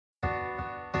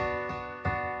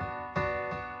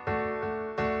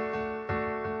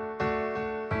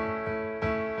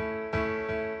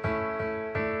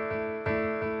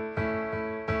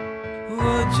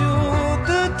वजूद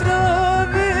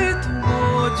त्रवित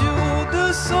मौजूद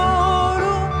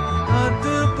सोरो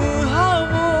अदब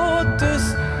हवोतस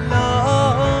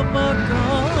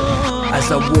लामकान. As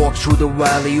I walk through the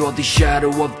valley of the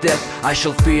shadow of death, I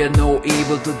shall fear no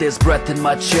evil to this breath in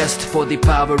my chest. For the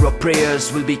power of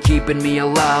prayers will be keeping me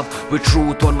alive. With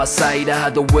truth on my side, I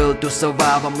had the will to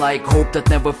survive. I'm like hope that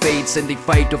never fades in the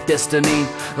fight of destiny.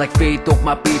 Like faith of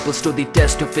my people stood the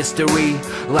test of history.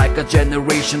 Like a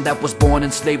generation that was born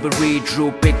in slavery, drew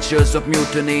pictures of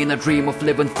mutiny in a dream of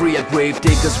living free. A grave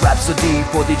digger's rhapsody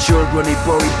for the children he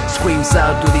buried. Screams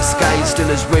out to the sky, still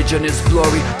his rage and his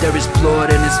glory. There is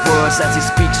blood in his verse as he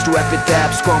speaks to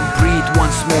epitaphs. Come breathe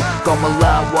once more, come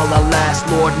alive while I last.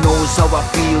 Lord knows how I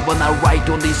feel when I write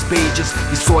on these pages.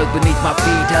 The soil beneath my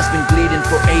feet has been bleeding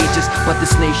for ages, but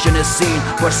this nation has seen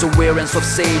perseverance of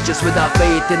sages. Without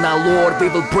faith in our Lord, we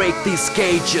will break these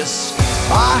cages.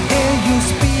 I hear you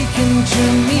speaking to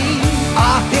me,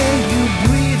 I hear you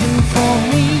breathing for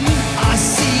me, I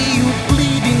see you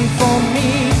bleeding for me,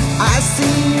 I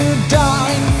see you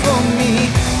dying for me.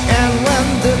 And when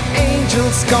the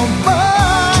angels come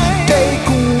by to take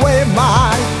away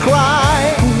my cry,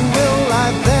 who will I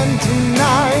then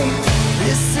deny?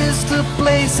 This is the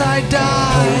place I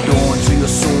die. Hold on to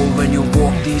your soul when you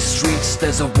walk these streets.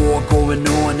 There's a war going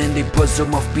on in the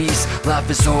bosom of peace. Life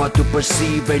is hard to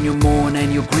perceive when you mourn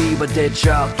and you grieve. A dead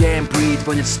child can't breathe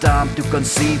when it's time to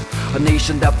conceive. A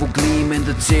nation that will gleam in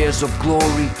the tears of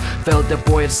glory. Felt the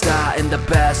poets die in the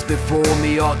past before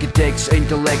me. Architects,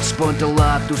 intellects burnt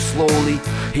alive too slowly.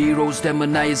 Heroes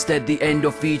demonized at the end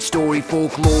of each story.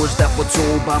 Folklores that were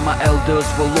told by my elders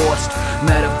were lost.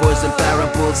 Metaphors and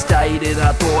parables died in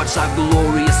our thoughts. Our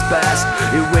glorious past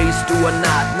erased to a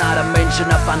not a mention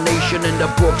of our nation in the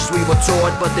books we were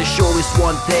taught. But there sure is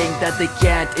one thing that they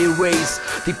can't erase: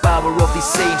 the power of the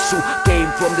saints who came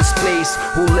from this place,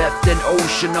 who left an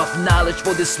ocean of knowledge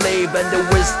for the slave, and the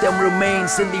wisdom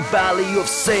remains in the valley of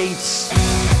saints.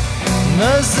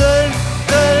 नजर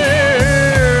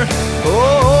कर ओ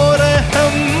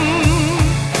रहम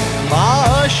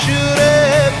माशरे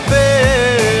पे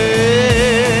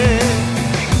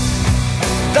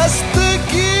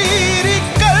दस्तगीरी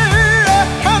कर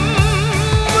रहम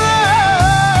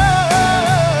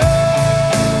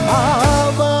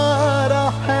आवारा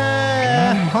है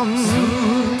हम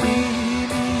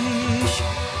सुमीश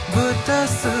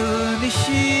बतस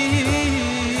निशी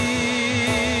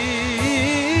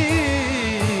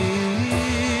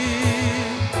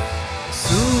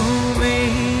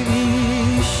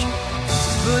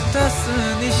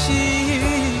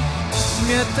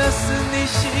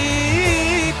Tasnishi,